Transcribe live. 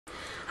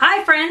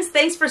Hi friends,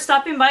 thanks for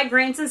stopping by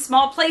Grains in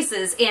Small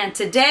Places, and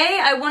today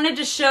I wanted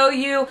to show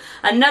you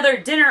another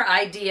dinner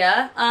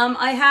idea.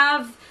 I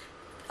have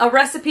a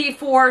recipe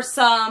for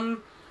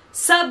some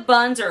sub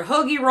buns or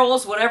hoagie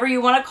rolls, whatever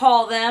you want to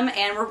call them,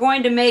 and we're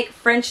going to make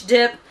French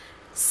dip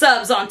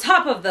subs on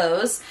top of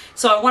those.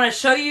 So I want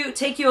to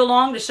take you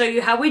along to show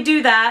you how we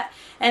do that.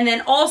 And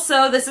then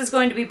also, this is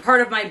going to be part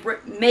of my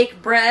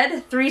Make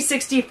Bread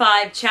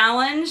 365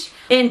 challenge.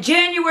 In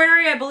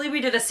January, I believe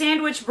we did a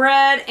sandwich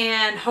bread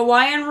and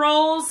Hawaiian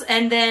rolls.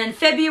 And then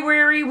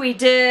February, we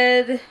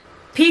did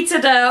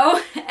pizza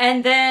dough.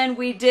 And then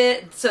we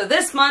did, so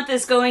this month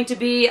is going to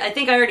be, I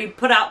think I already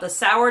put out the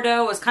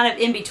sourdough. It was kind of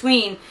in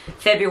between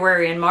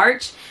February and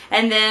March.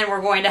 And then we're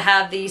going to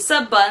have the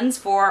sub buns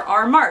for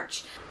our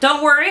March.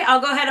 Don't worry,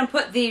 I'll go ahead and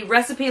put the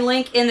recipe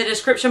link in the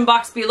description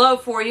box below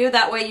for you.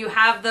 That way you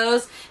have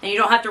those and you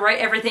don't have to write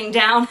everything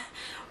down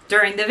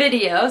during the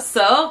video.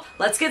 So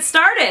let's get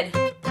started.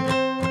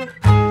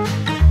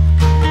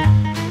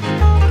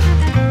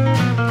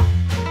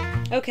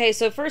 Okay,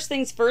 so first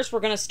things first, we're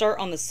going to start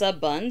on the sub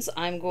buns.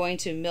 I'm going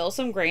to mill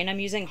some grain. I'm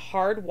using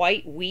hard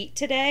white wheat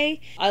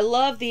today. I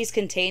love these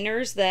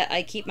containers that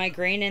I keep my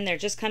grain in. They're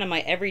just kind of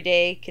my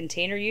everyday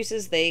container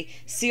uses. They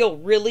seal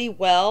really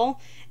well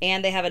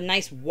and they have a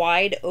nice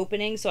wide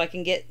opening so I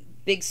can get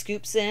big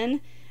scoops in,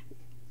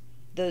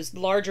 those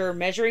larger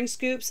measuring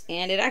scoops.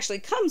 And it actually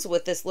comes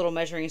with this little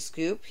measuring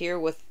scoop here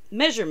with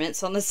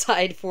measurements on the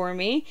side for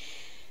me.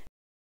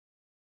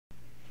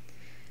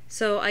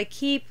 So I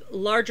keep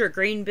larger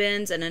grain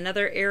bins in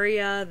another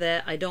area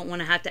that I don't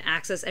want to have to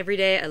access every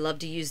day. I love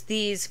to use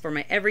these for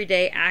my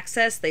everyday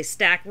access. They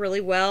stack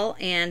really well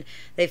and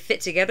they fit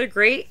together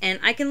great, and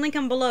I can link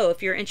them below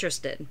if you're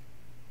interested.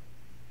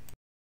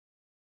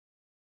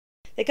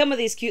 They come with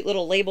these cute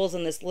little labels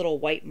and this little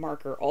white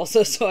marker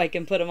also, so I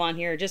can put them on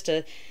here just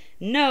to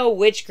know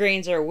which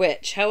grains are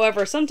which.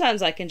 However,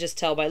 sometimes I can just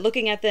tell by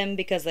looking at them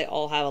because they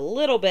all have a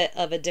little bit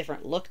of a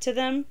different look to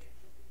them.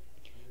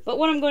 But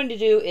what I'm going to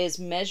do is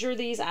measure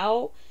these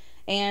out,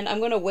 and I'm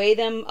going to weigh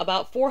them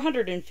about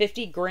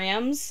 450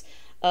 grams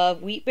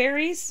of wheat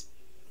berries,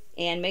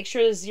 and make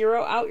sure to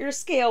zero out your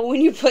scale when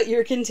you put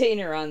your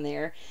container on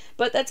there.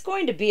 But that's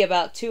going to be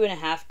about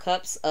 2.5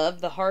 cups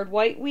of the hard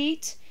white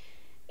wheat,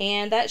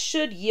 and that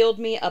should yield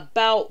me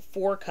about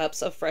 4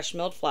 cups of fresh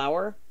milled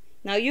flour.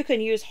 Now you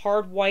can use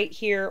hard white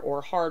here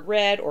or hard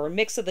red or a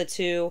mix of the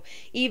two,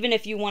 even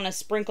if you want to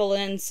sprinkle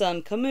in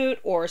some kamut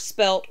or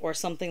spelt or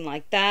something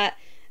like that.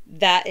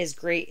 That is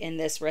great in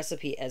this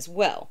recipe as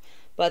well.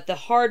 But the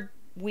hard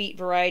wheat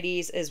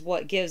varieties is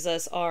what gives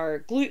us our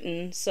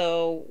gluten,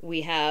 so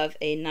we have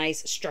a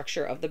nice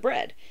structure of the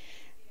bread.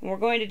 And we're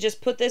going to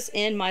just put this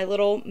in my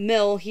little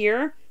mill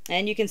here,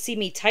 and you can see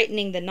me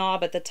tightening the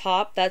knob at the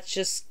top. That's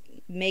just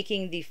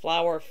making the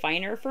flour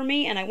finer for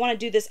me, and I want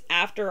to do this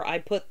after I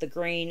put the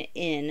grain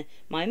in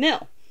my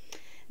mill.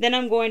 Then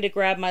I'm going to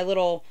grab my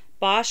little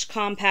Bosch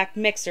compact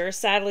mixer.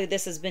 Sadly,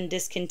 this has been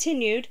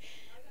discontinued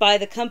by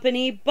the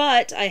company,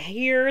 but I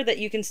hear that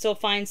you can still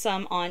find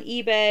some on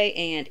eBay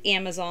and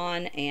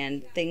Amazon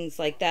and things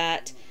like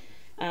that.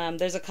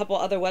 There's a couple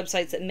other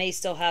websites that may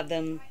still have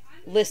them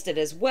listed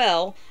as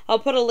well. I'll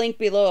put a link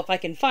below if I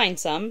can find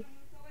some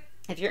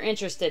if you're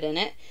interested in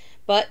it.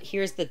 But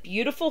here's the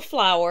beautiful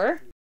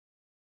flour,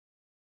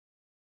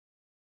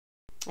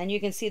 and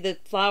you can see the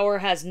flour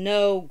has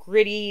no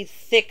gritty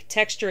thick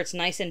texture. It's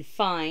nice and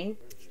fine.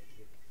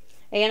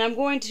 And I'm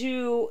going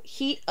to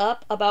heat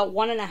up about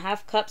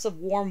 1.5 cups of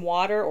warm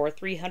water, or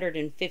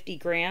 350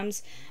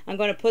 grams. I'm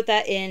going to put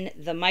that in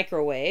the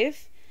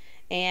microwave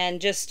and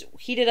just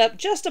heat it up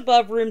just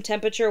above room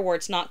temperature where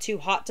it's not too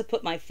hot to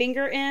put my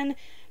finger in.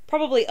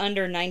 Probably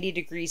under 90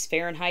 degrees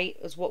Fahrenheit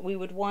is what we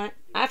would want.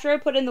 After I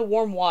put in the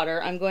warm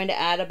water, I'm going to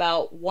add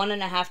about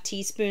 1.5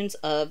 teaspoons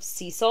of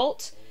sea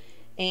salt.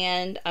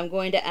 And I'm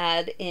going to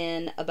add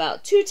in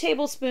about 2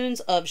 tablespoons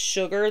of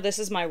sugar. This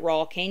is my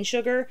raw cane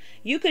sugar.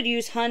 You could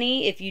use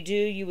honey. If you do,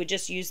 you would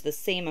just use the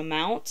same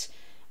amount.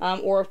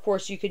 Or of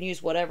course you can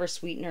use whatever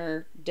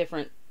sweetener,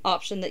 different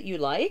option that you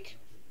like.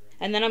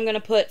 And then I'm going to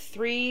put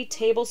 3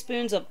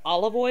 tablespoons of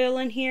olive oil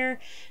in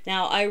here.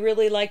 Now I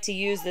really like to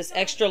use this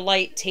extra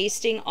light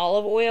tasting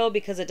olive oil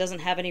because it doesn't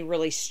have any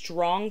really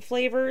strong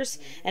flavors,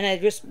 and I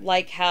just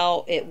like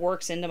how it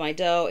works into my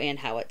dough and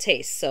how it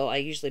tastes. So I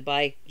usually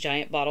buy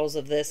giant bottles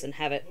of this and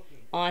have it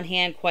on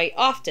hand quite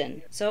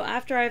often. So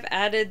after I've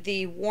added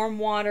the warm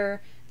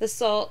water, the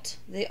salt,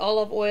 the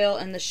olive oil,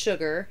 and the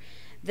sugar,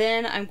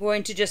 then I'm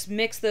going to just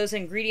mix those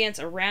ingredients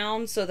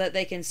around so that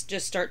they can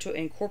just start to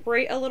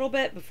incorporate a little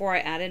bit before I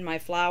add in my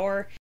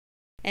flour.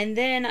 And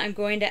then I'm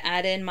going to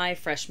add in my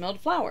fresh milled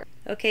flour.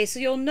 Okay, so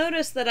you'll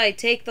notice that I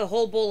take the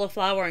whole bowl of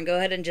flour and go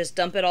ahead and just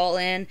dump it all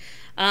in.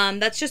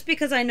 That's just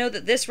because I know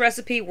that this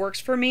recipe works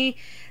for me.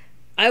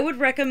 I would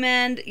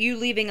recommend you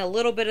leaving a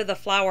little bit of the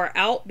flour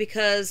out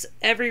because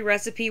every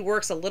recipe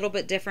works a little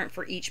bit different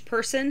for each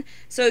person.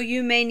 So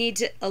you may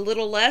need a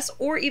little less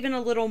or even a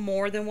little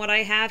more than what I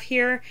have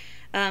here.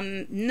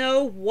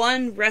 No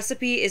one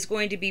recipe is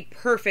going to be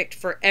perfect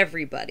for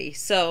everybody.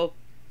 So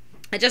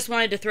I just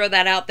wanted to throw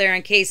that out there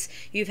in case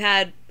you've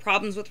had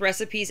problems with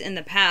recipes in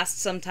the past.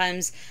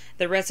 Sometimes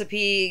the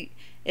recipe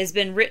has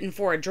been written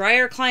for a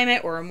drier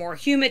climate or a more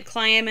humid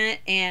climate,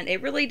 and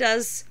it really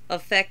does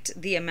affect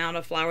the amount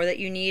of flour that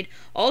you need.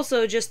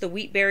 Also, just the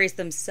wheat berries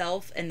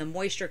themselves and the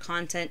moisture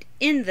content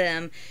in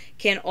them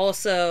can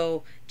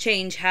also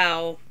change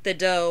how the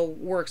dough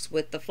works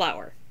with the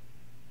flour.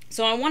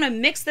 So I want to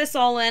mix this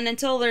all in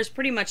until there's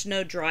pretty much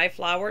no dry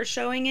flour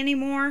showing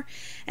anymore,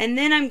 and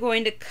then I'm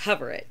going to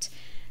cover it.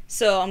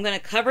 So I'm going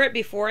to cover it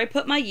before I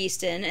put my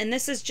yeast in, and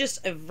this is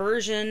just a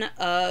version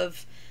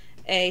of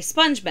a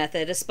sponge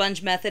method. A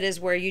sponge method is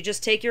where you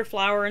just take your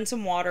flour and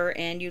some water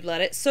and you let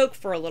it soak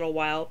for a little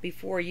while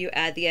before you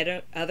add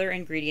the other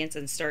ingredients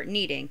and start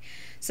kneading.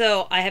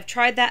 So I have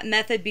tried that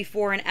method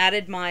before and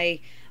added my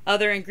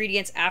other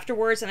ingredients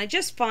afterwards, and I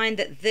just find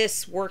that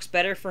this works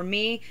better for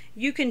me.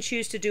 You can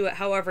choose to do it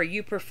however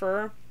you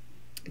prefer,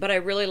 but I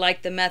really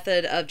like the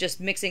method of just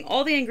mixing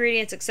all the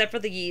ingredients except for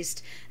the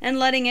yeast and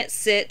letting it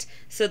sit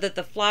so that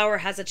the flour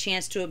has a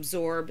chance to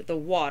absorb the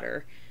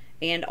water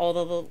and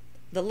all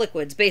the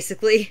liquids,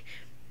 basically.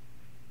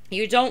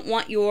 You don't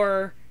want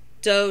your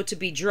dough to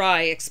be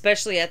dry,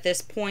 especially at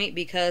this point,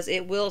 because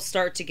it will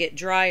start to get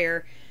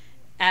drier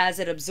as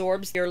it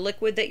absorbs your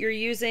liquid that you're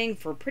using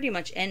for pretty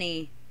much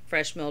any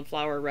fresh milled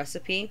flour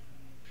recipe.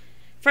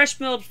 Fresh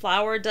milled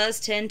flour does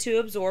tend to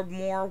absorb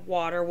more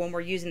water when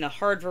we're using the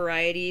hard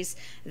varieties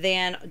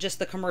than just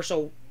the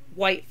commercial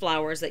white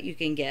flours that you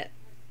can get.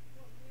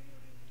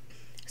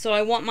 So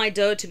I want my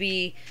dough to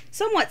be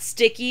somewhat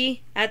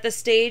sticky at the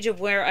stage of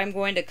where I'm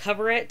going to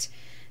cover it.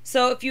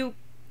 So if you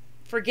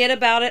forget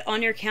about it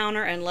on your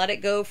counter and let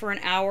it go for an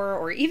hour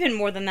or even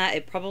more than that,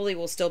 it probably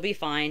will still be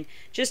fine.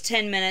 Just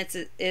 10 minutes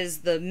is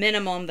the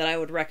minimum that I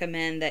would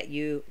recommend that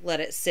you let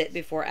it sit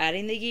before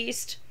adding the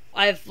yeast.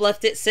 I've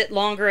left it sit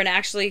longer, and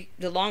actually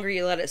the longer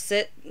you let it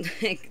sit,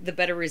 the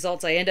better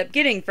results I end up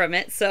getting from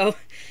it. So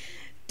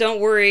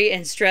don't worry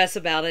and stress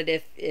about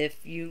it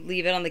if you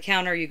leave it on the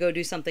counter, you go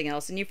do something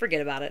else and you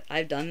forget about it.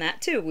 I've done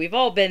that too. We've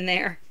all been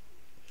there.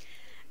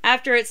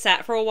 After it's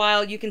sat for a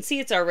while, you can see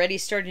it's already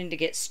starting to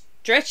get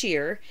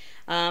stretchier.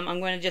 I'm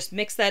going to just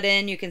mix that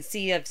in. You can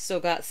see I've still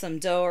got some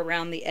dough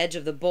around the edge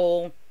of the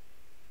bowl,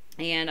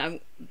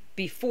 and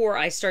before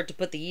I start to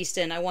put the yeast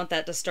in, I want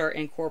that to start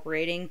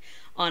incorporating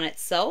on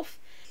itself.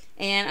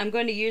 And I'm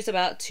going to use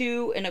about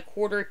 2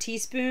 1/4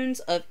 teaspoons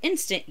of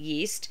instant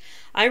yeast.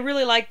 I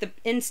really like the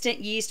instant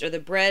yeast or the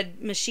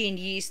bread machine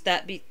yeast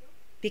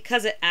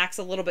because it acts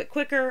a little bit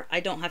quicker. I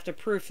don't have to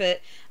proof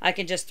it. I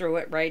can just throw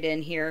it right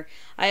in here.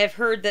 I have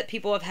heard that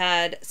people have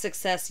had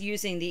success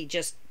using the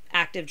just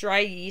active dry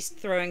yeast,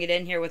 throwing it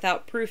in here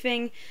without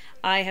proofing.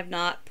 I have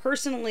not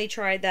personally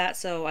tried that,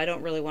 so I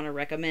don't really want to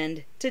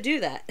recommend to do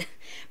that.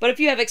 But if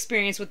you have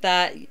experience with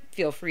that,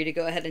 feel free to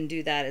go ahead and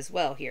do that as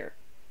well here.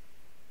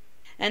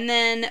 And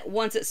then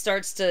once it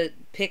starts to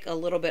pick a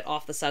little bit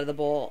off the side of the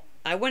bowl,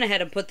 I went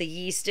ahead and put the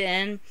yeast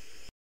in.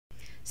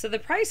 So the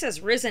price has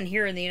risen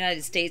here in the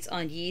United States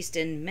on yeast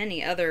and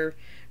many other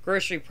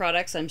grocery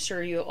products I'm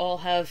sure you all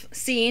have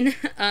seen.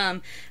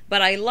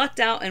 But I lucked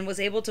out and was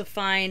able to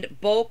find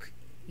bulk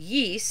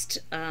yeast,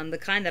 the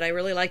kind that I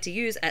really like to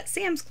use, at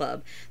Sam's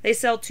Club. They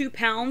sell 2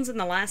 pounds, and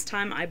the last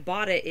time I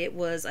bought it, it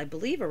was, I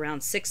believe,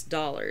 around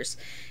 $6.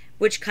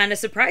 Which kind of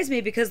surprised me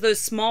because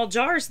those small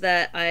jars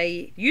that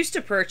I used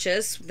to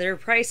purchase, their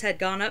price had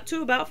gone up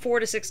to about $4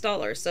 to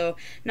 $6. So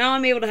now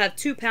I'm able to have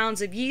 2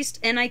 pounds of yeast,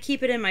 and I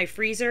keep it in my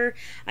freezer.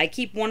 I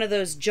keep one of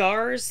those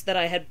jars that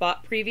I had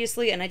bought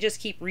previously, and I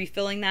just keep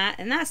refilling that,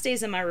 and that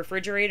stays in my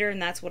refrigerator,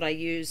 and that's what I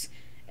use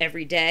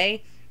every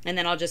day. And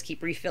then I'll just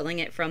keep refilling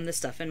it from the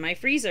stuff in my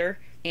freezer,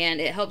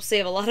 and it helps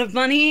save a lot of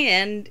money,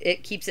 and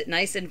it keeps it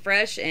nice and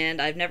fresh,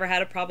 and I've never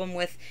had a problem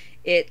with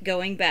it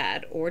going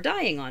bad or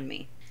dying on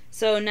me.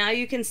 So now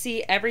you can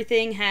see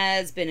everything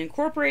has been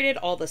incorporated,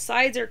 all the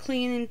sides are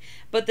clean,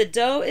 but the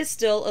dough is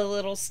still a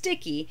little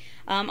sticky.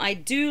 I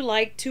do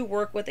like to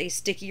work with a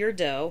stickier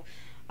dough.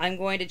 I'm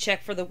going to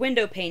check for the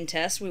window pane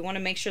test. We want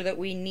to make sure that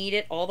we knead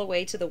it all the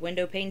way to the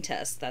window pane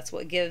test. That's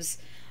what gives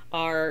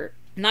our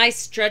nice,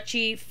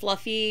 stretchy,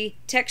 fluffy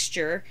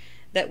texture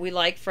that we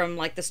like from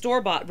like the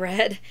store-bought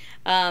bread.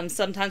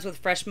 Sometimes with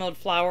fresh milled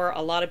flour,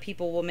 a lot of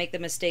people will make the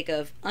mistake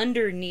of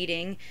under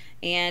kneading,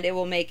 and it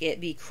will make it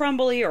be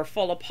crumbly or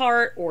fall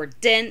apart or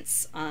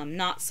dense,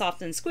 not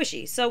soft and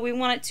squishy. So we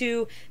want it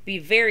to be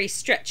very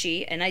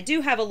stretchy, and I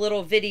do have a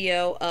little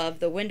video of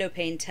the window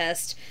pane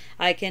test.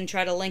 I can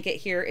try to link it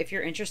here if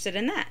you're interested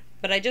in that.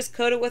 But I just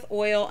coat it with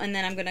oil, and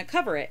then I'm going to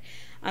cover it.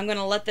 I'm going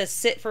to let this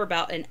sit for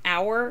about an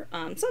hour.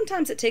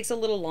 Sometimes it takes a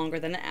little longer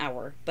than an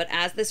hour, but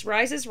as this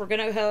rises, we're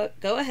going to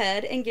go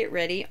ahead and get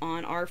ready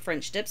on our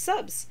French dip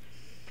subs.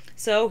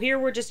 So here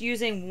we're just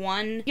using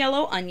 1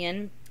 yellow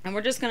onion, and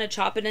we're just going to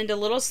chop it into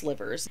little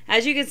slivers.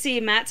 As you can see,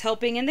 Matt's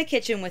helping in the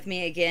kitchen with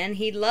me again.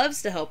 He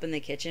loves to help in the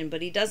kitchen,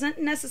 but he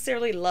doesn't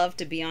necessarily love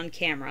to be on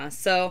camera.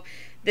 So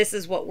this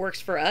is what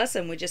works for us,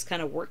 and we just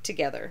kind of work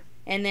together.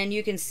 And then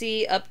you can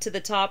see up to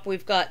the top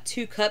we've got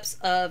 2 cups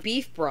of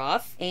beef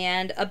broth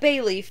and a bay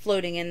leaf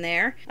floating in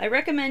there. I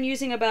recommend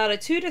using about a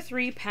 2 to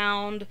 3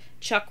 pound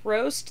chuck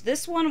roast.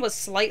 This one was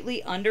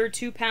slightly under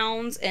 2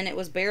 pounds and it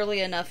was barely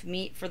enough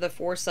meat for the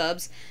 4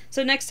 subs.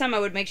 So next time I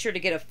would make sure to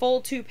get a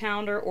full 2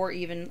 pounder or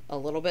even a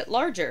little bit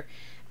larger.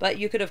 But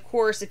you could, of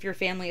course, if your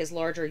family is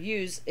larger,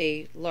 use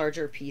a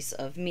larger piece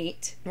of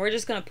meat. We're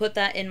just going to put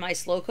that in my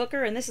slow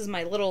cooker, and this is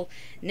my little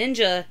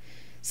Ninja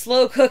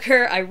slow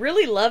cooker. I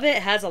really love it.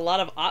 It has a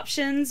lot of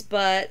options,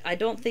 but I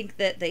don't think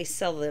that they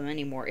sell them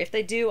anymore. If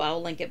they do,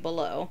 I'll link it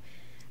below.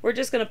 We're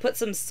just going to put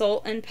some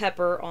salt and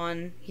pepper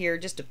on here,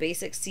 just a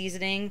basic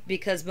seasoning,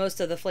 because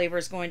most of the flavor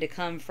is going to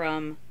come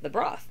from the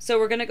broth. So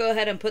we're going to go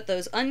ahead and put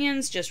those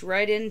onions just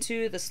right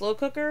into the slow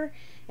cooker.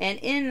 And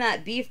in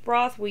that beef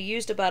broth, we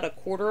used about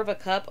 1/4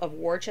 cup of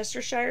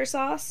Worcestershire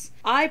sauce.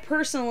 I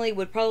personally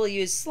would probably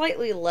use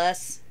slightly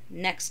less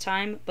next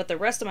time, but the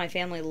rest of my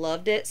family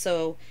loved it,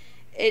 so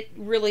it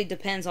really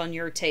depends on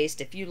your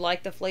taste. If you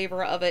like the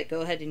flavor of it,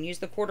 go ahead and use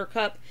the 1/4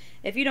 cup.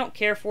 If you don't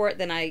care for it,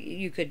 then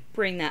you could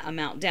bring that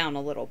amount down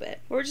a little bit.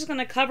 We're just going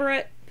to cover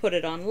it, put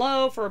it on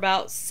low for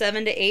about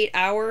 7 to 8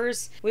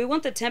 hours. We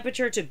want the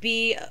temperature to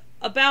be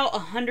about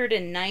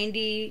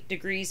 190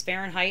 degrees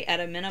Fahrenheit at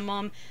a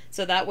minimum,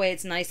 so that way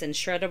it's nice and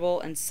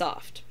shreddable and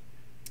soft.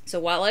 So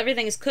while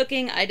everything is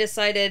cooking, I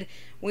decided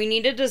we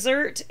need a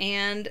dessert,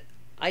 and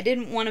I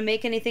didn't want to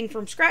make anything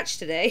from scratch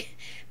today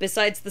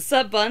besides the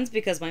sub buns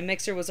because my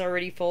mixer was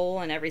already full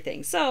and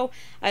everything. So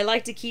I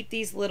like to keep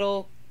these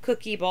little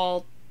cookie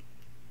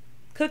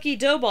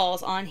dough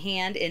balls on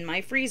hand in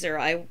my freezer.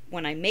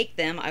 When I make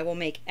them, I will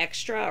make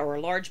extra or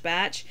a large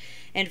batch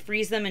and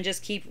freeze them and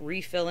just keep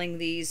refilling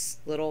these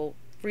little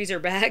freezer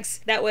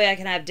bags. That way I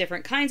can have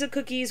different kinds of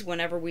cookies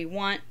whenever we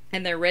want,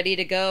 and they're ready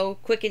to go,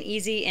 quick and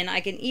easy, and I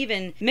can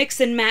even mix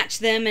and match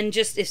them, and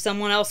just if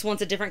someone else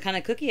wants a different kind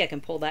of cookie, I can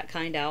pull that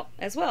kind out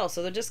as well.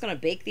 So they're just going to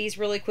bake these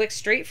really quick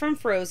straight from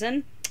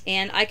frozen,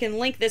 and I can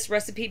link this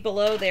recipe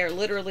below. They are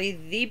literally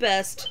the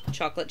best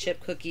chocolate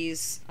chip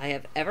cookies I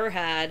have ever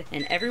had,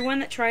 and everyone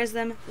that tries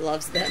them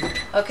loves them.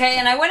 Okay,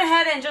 and I went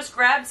ahead and just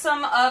grabbed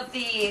some of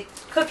the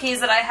cookies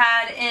that I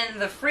had in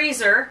the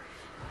freezer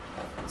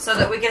so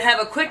that we could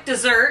have a quick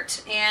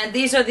dessert. And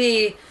these are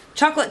the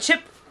chocolate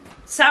chip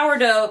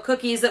sourdough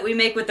cookies that we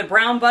make with the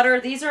brown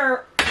butter. These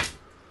are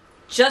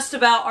just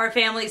about our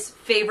family's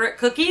favorite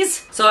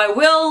cookies. So I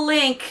will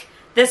link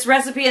this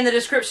recipe in the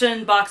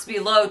description box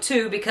below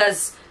too,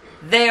 because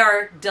they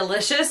are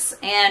delicious.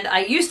 And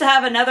I used to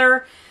have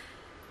another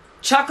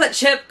chocolate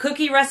chip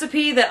cookie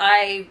recipe that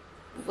I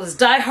was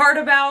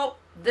diehard about.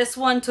 This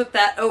one took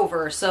that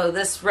over. So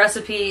this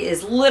recipe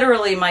is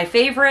literally my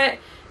favorite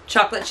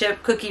chocolate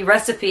chip cookie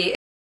recipe.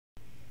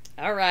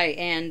 All right,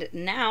 and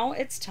now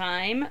it's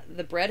time.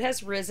 The bread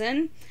has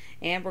risen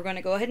and we're going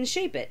to go ahead and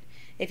shape it.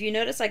 If you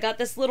notice, I got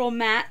this little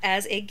mat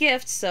as a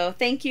gift, so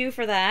thank you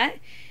for that.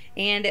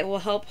 And it will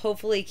help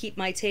hopefully keep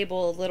my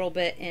table a little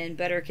bit in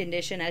better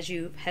condition. As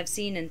you have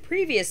seen in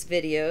previous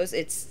videos,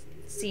 it's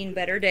seen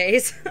better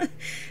days.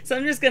 So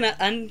I'm just going to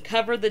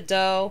uncover the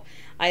dough.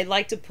 I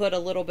like to put a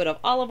little bit of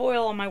olive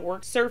oil on my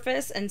work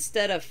surface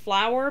instead of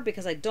flour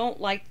because I don't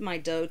like my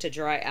dough to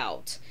dry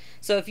out.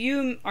 So if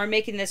you are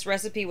making this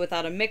recipe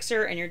without a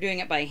mixer and you're doing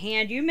it by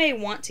hand, you may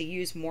want to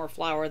use more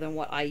flour than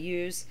what I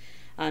use,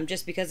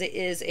 just because it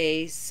is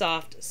a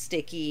soft,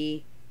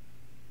 sticky,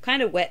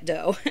 kind of wet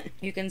dough.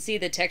 You can see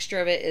the texture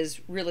of it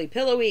is really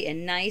pillowy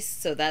and nice,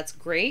 so that's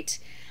great.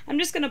 I'm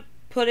just going to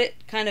put it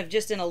kind of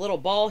just in a little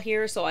ball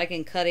here so I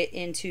can cut it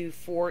into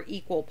 4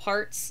 equal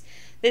parts.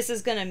 This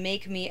is going to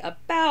make me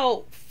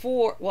about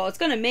 4, well, it's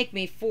going to make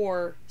me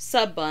 4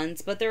 sub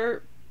buns, but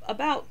they're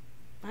about,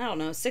 I don't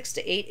know, 6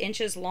 to 8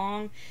 inches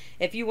long.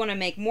 If you want to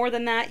make more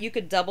than that, you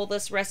could double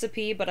this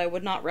recipe, but I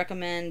would not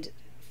recommend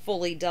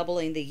fully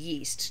doubling the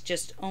yeast.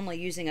 Just only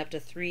using up to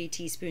 3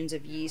 teaspoons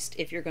of yeast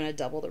if you're going to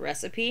double the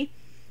recipe.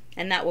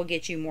 And that will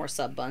get you more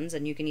sub buns,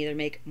 and you can either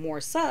make more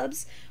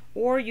subs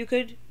or you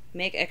could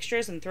make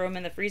extras and throw them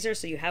in the freezer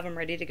so you have them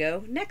ready to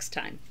go next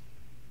time.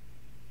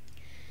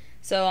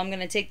 So I'm going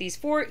to take these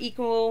 4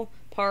 equal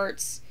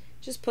parts,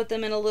 just put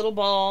them in a little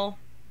ball,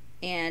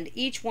 and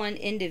each one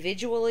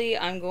individually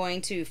I'm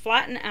going to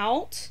flatten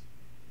out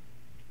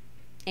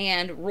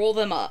and roll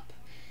them up.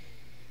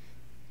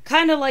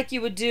 Kind of like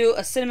you would do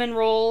a cinnamon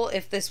roll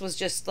if this was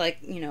just like,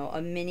 you know,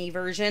 a mini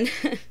version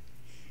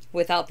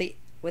without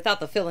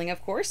the filling,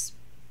 of course.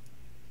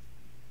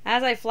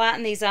 As I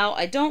flatten these out,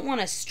 I don't want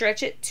to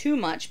stretch it too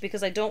much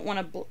because I don't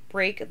want to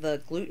break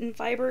the gluten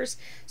fibers.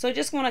 So I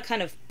just want to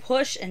kind of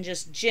push and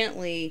just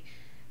gently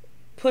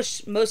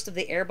push most of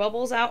the air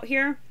bubbles out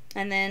here.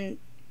 And then,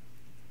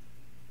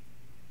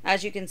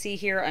 as you can see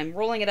here, I'm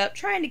rolling it up,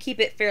 trying to keep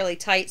it fairly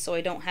tight so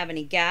I don't have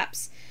any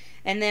gaps.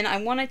 And then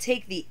I want to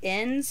take the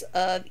ends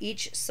of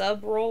each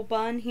sub roll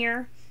bun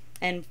here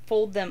and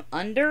fold them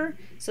under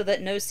so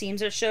that no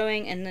seams are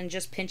showing, and then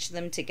just pinch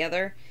them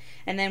together.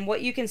 And then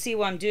what you can see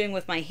what I'm doing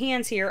with my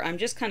hands here, I'm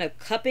just kind of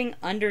cupping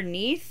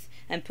underneath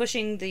and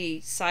pushing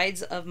the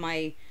sides of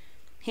my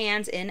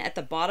hands in at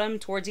the bottom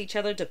towards each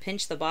other to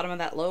pinch the bottom of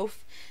that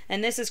loaf.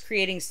 And this is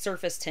creating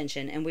surface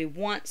tension, and we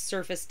want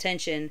surface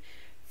tension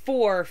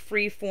for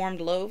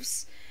free-formed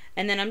loaves.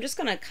 And then I'm just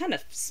going to kind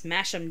of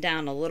smash them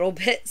down a little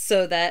bit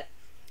so that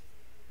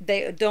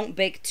they don't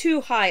bake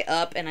too high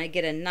up and I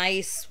get a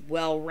nice,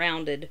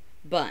 well-rounded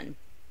bun.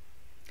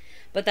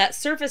 But that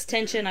surface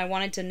tension, I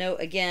wanted to note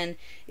again,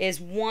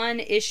 is one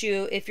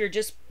issue if you're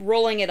just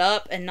rolling it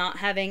up and not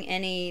having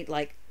any,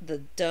 like the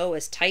dough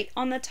is tight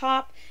on the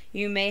top,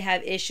 you may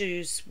have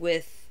issues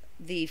with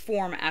the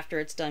form after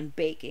it's done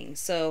baking.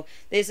 So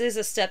this is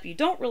a step you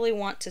don't really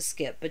want to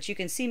skip, but you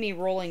can see me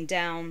rolling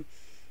down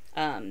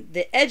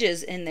the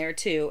edges in there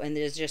too, and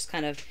there's just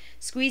kind of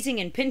squeezing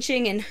and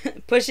pinching and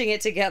pushing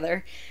it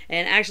together.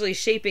 And actually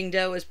shaping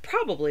dough is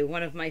probably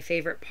one of my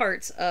favorite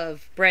parts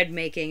of bread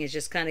making, is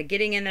just kind of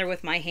getting in there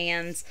with my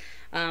hands.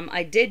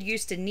 I did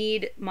used to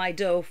knead my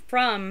dough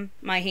from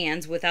my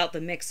hands without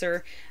the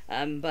mixer,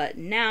 but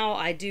now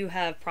I do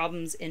have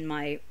problems in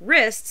my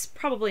wrists,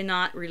 probably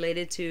not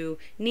related to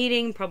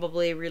kneading,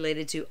 probably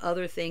related to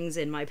other things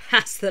in my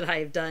past that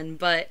I've done.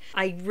 But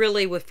I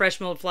really, with fresh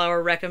milled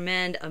flour,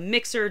 recommend a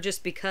mixer,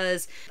 just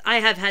because I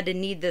have had to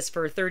knead this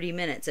for 30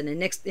 minutes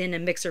in a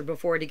mixer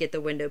before to get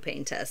the window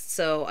pane test.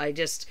 So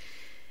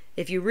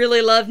if you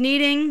really love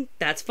kneading,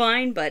 that's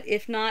fine, but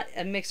if not,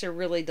 a mixer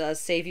really does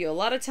save you a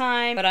lot of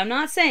time. But I'm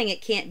not saying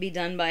it can't be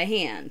done by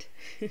hand.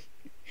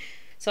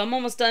 So I'm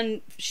almost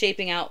done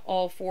shaping out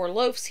all 4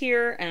 loaves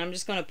here, and I'm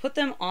just going to put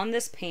them on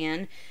this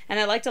pan. And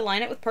I like to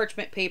line it with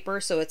parchment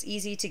paper so it's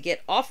easy to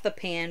get off the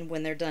pan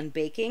when they're done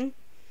baking.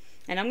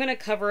 And I'm going to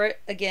cover it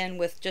again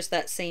with just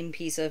that same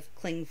piece of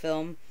cling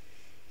film.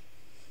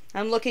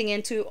 I'm looking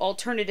into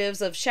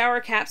alternatives of shower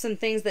caps and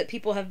things that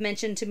people have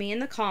mentioned to me in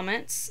the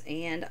comments,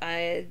 and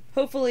I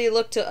hopefully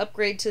look to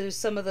upgrade to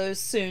some of those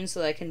soon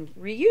so that I can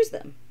reuse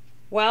them.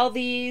 While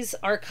these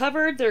are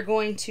covered, they're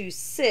going to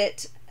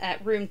sit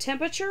at room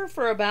temperature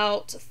for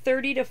about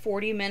 30 to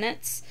 40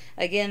 minutes.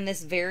 Again,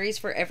 this varies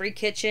for every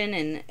kitchen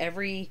and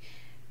every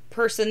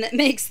person that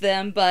makes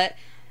them, but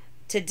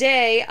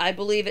today, I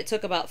believe it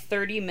took about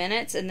 30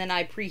 minutes, and then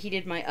I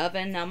preheated my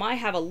oven. Now, I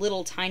have a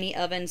little tiny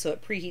oven, so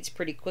it preheats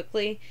pretty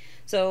quickly.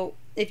 So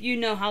if you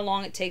know how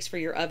long it takes for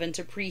your oven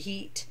to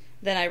preheat,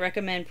 then I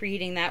recommend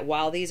preheating that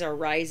while these are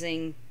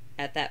rising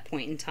at that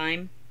point in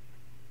time.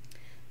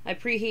 I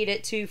preheat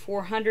it to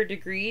 400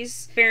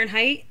 degrees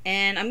Fahrenheit,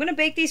 and I'm going to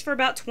bake these for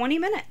about 20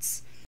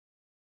 minutes.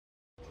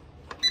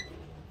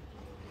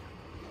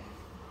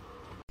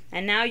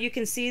 And now you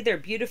can see they're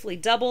beautifully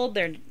doubled.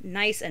 They're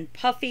nice and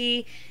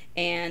puffy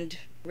and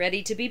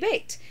ready to be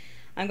baked.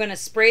 I'm going to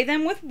spray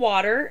them with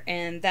water,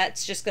 and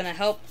that's just going to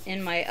help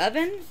in my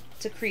oven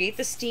to create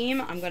the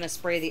steam. I'm going to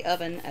spray the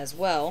oven as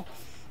well.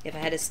 If I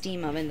had a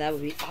steam oven, that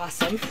would be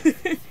awesome,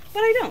 but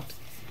I don't.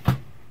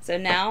 So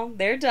now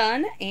they're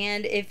done,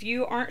 and if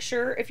you aren't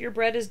sure if your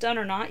bread is done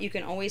or not, you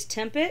can always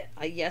temp it.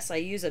 Yes, I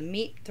use a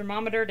meat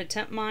thermometer to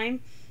temp mine.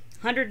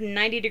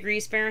 190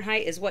 degrees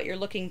Fahrenheit is what you're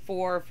looking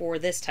for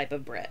this type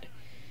of bread.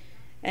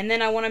 And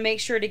then I want to make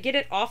sure to get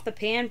it off the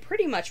pan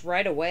pretty much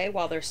right away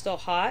while they're still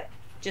hot.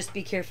 Just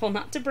be careful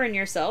not to burn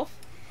yourself.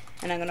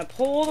 And I'm going to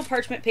pull the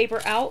parchment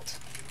paper out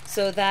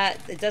so that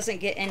it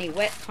doesn't get any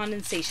wet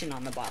condensation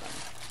on the bottom.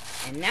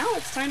 And now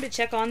it's time to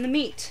check on the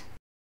meat.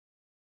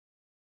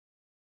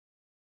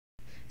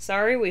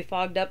 Sorry, we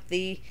fogged up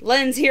the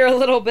lens here a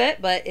little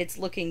bit, but it's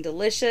looking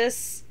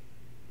delicious.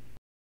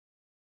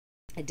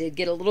 I did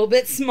get a little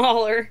bit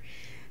smaller.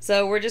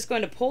 So we're just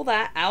going to pull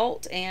that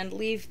out and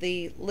leave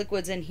the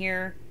liquids in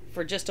here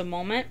for just a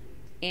moment.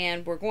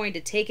 And we're going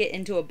to take it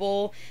into a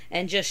bowl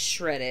and just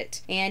shred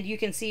it. And you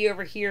can see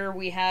over here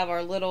we have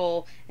our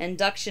little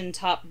induction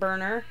top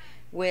burner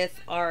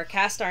with our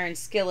cast iron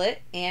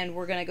skillet, and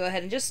we're going to go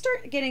ahead and just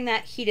start getting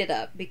that heated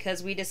up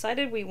because we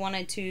decided we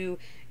wanted to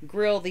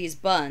grill these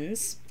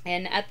buns,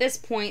 and at this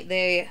point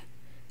they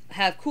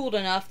have cooled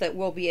enough that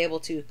we'll be able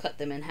to cut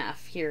them in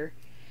half here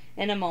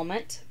in a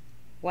moment.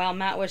 While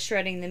Matt was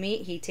shredding the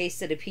meat, he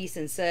tasted a piece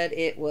and said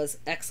it was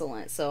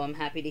excellent, so I'm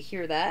happy to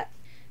hear that.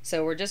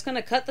 So we're just going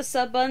to cut the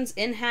sub buns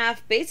in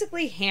half,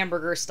 basically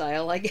hamburger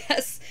style, I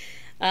guess.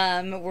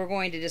 We're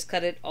going to just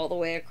cut it all the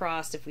way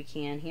across if we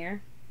can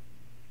here.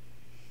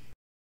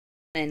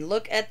 And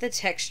look at the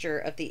texture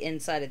of the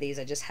inside of these.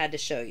 I just had to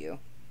show you.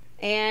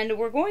 And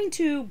we're going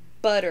to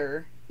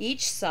butter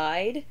each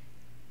side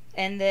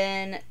and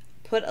then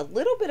put a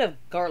little bit of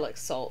garlic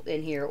salt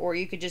in here, or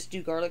you could just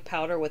do garlic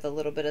powder with a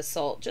little bit of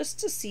salt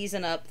just to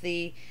season up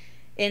the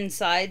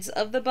insides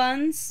of the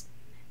buns,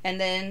 and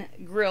then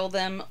grill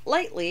them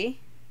lightly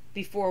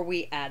before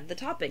we add the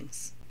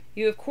toppings.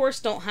 You of course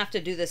don't have to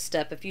do this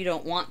step if you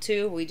don't want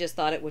to. We just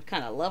thought it would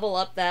kind of level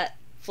up that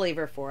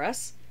flavor for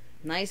us.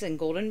 Nice and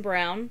golden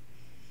brown.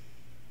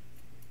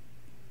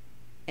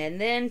 And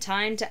then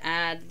time to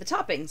add the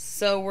toppings.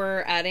 So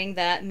we're adding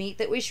that meat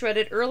that we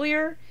shredded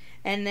earlier,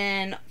 and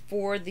then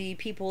for the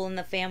people in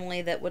the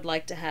family that would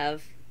like to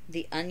have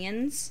the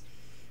onions,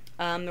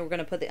 we're going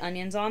to put the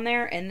onions on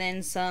there, and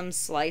then some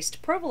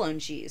sliced provolone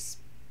cheese.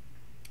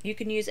 You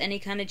can use any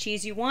kind of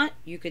cheese you want.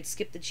 You could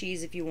skip the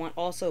cheese if you want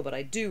also, but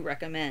I do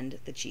recommend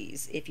the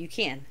cheese if you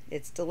can.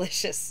 It's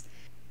delicious.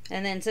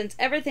 And then since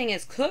everything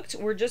is cooked,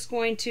 we're just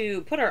going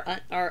to put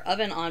our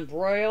oven on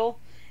broil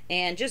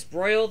and just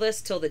broil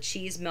this till the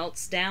cheese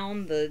melts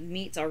down. The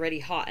meat's already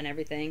hot and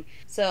everything.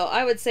 So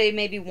I would say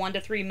maybe 1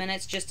 to 3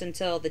 minutes just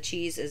until the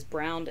cheese is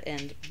browned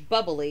and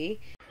bubbly.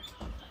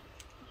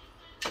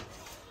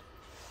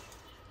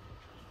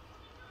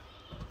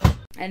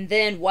 And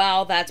then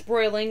while that's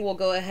broiling, we'll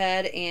go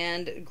ahead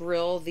and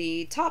grill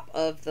the top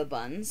of the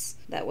buns.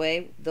 That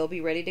way they'll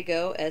be ready to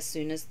go as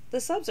soon as the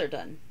subs are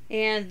done.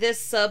 And this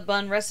sub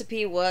bun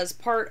recipe was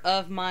part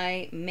of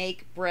my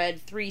Make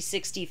Bread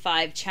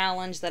 365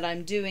 challenge that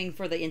I'm doing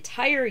for the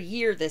entire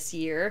year this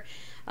year.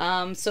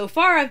 So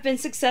far I've been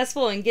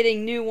successful in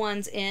getting new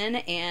ones in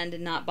and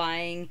not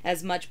buying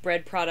as much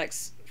bread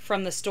products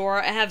from the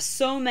store. I have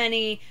so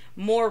many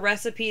more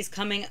recipes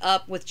coming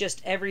up with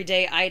just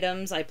everyday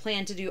items. I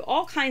plan to do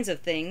all kinds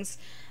of things.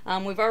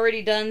 We've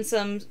already done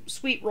some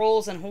sweet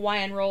rolls and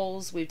Hawaiian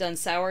rolls. We've done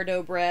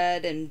sourdough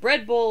bread and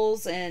bread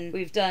bowls, and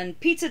we've done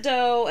pizza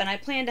dough, and I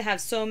plan to have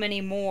so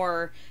many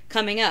more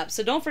coming up.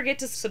 So don't forget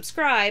to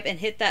subscribe and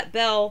hit that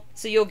bell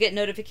so you'll get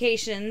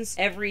notifications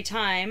every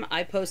time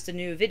I post a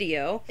new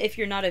video. If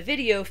you're not a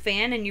video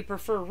fan and you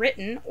prefer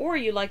written, or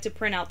you like to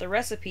print out the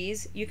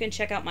recipes, you can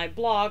check out my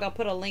blog. I'll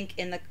put a link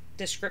in the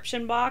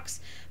description box,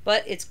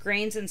 but it's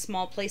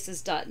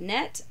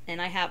grainsandsmallplaces.net,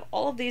 and I have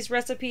all of these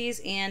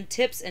recipes and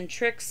tips and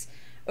tricks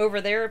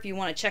over there if you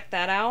want to check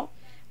that out.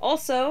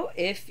 Also,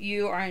 if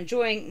you are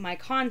enjoying my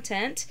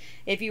content,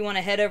 if you want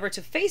to head over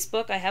to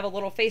Facebook, I have a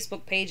little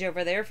Facebook page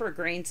over there for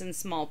Grains in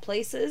Small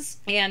Places,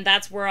 and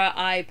that's where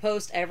I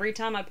post every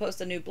time I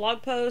post a new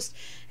blog post,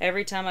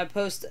 every time I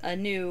post a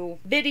new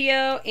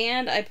video,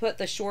 and I put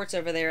the shorts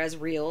over there as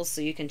reels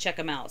so you can check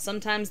them out.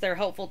 Sometimes they're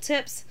helpful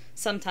tips,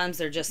 sometimes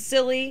they're just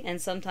silly,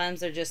 and sometimes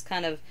they're just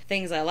kind of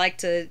things I like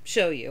to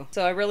show you.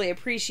 So I really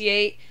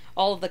appreciate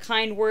all of the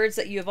kind words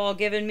that you have all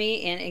given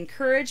me and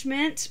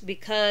encouragement,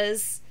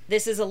 because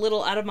this is a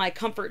little out of my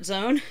comfort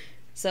zone.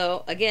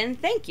 So again,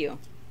 thank you.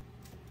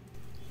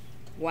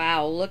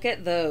 Wow, look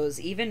at those.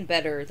 Even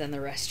better than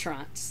the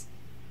restaurants.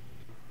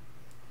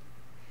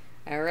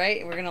 All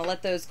right, we're gonna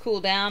let those cool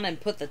down and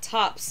put the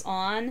tops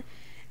on.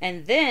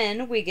 And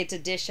then we get to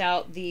dish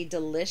out the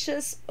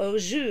delicious au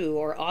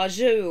jus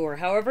or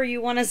however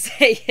you want to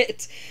say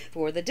it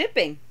for the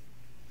dipping.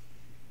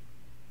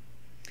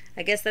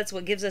 I guess that's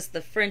what gives us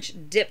the French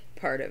dip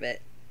part of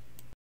it.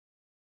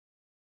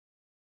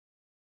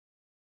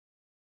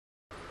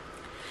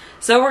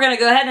 So we're going to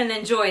go ahead and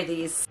enjoy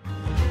these.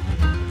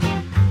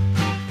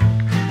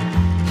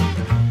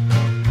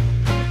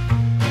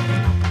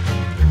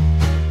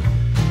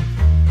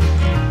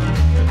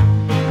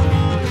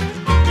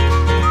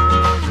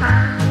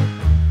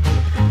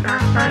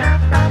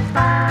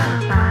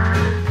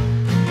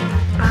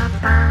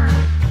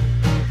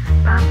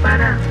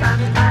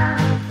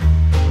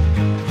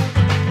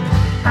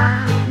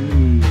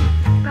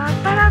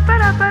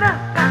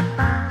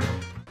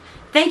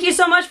 Thank you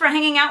so much for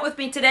hanging out with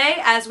me today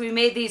as we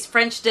made these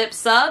French dip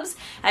subs.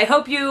 I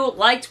hope you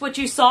liked what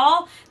you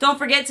saw. Don't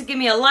forget to give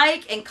me a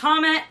like and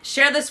comment,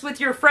 share this with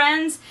your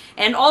friends,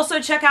 and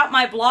also check out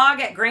my blog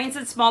at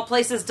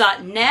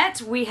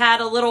grainsandsmallplaces.net. We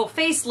had a little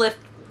facelift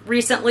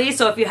recently,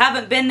 so if you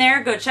haven't been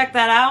there, go check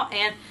that out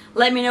and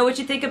let me know what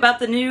you think about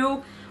the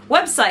new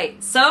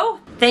website. So,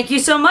 thank you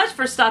so much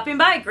for stopping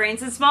by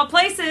Grains and Small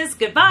Places.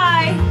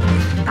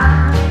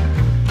 Goodbye.